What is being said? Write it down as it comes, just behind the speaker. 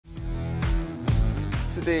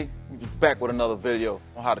today we're back with another video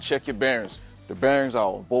on how to check your bearings. The bearings are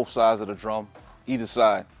on both sides of the drum, either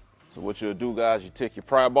side. So what you'll do, guys, you take your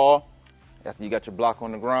pry bar, after you got your block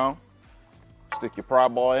on the ground, stick your pry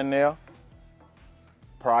bar in there,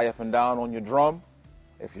 pry up and down on your drum.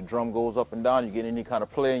 If your drum goes up and down, you get any kind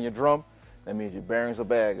of play in your drum, that means your bearings are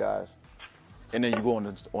bad, guys. And then you go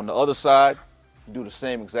on the other side, you do the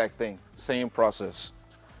same exact thing, same process.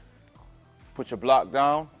 Put your block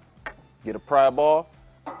down, get a pry bar,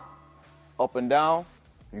 up and down,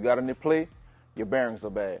 you got any play, your bearings are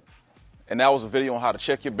bad. And that was a video on how to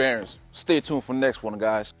check your bearings. Stay tuned for the next one,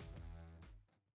 guys.